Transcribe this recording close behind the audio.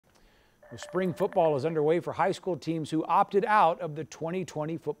Well, spring football is underway for high school teams who opted out of the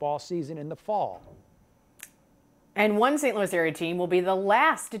 2020 football season in the fall. And one St. Louis area team will be the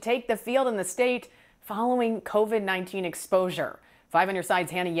last to take the field in the state following COVID-19 exposure. 5 on your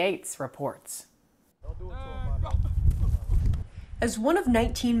side's Hannah Yates reports. As one of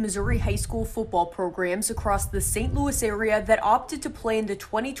 19 Missouri high school football programs across the St. Louis area that opted to play in the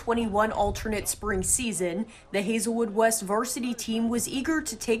 2021 alternate spring season, the Hazelwood West varsity team was eager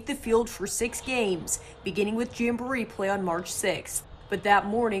to take the field for 6 games, beginning with Jamboree play on March 6th. But that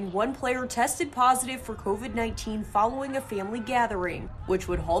morning, one player tested positive for COVID-19 following a family gathering, which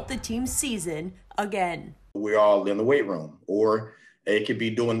would halt the team's season again. We're all in the weight room, or it could be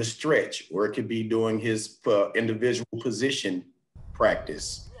doing the stretch, or it could be doing his individual position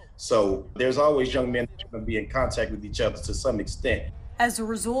practice. So there's always young men that are going to be in contact with each other to some extent. As a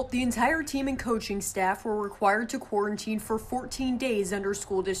result, the entire team and coaching staff were required to quarantine for 14 days under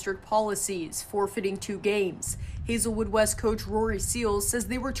school district policies, forfeiting 2 games. Hazelwood West coach Rory Seals says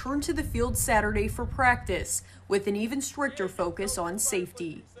they returned to the field Saturday for practice, with an even stricter focus on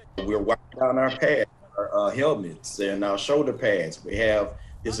safety. We're wiping down our pads, our helmets, and our shoulder pads. We have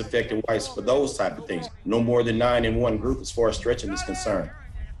disinfectant wipes for those type of things. No more than 9 in one group as far as stretching is concerned.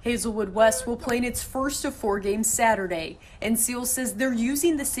 Hazelwood West will play in its first of 4 games Saturday, and Seals says they're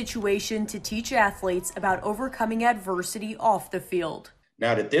using the situation to teach athletes about overcoming adversity off the field.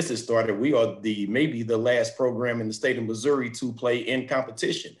 Now that this has started, we are maybe the last program in the state of Missouri to play in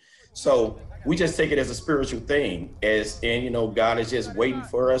competition. So we just take it as a spiritual thing, and God is just waiting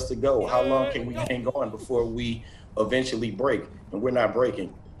for us to go. How long can we hang on before we eventually break? And we're not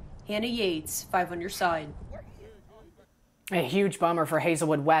breaking. Hannah Yates, 5 on your side. A huge bummer for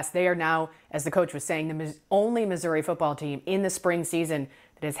Hazelwood West. They are now, as the coach was saying, the only Missouri football team in the spring season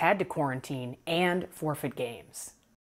that has had to quarantine and forfeit games.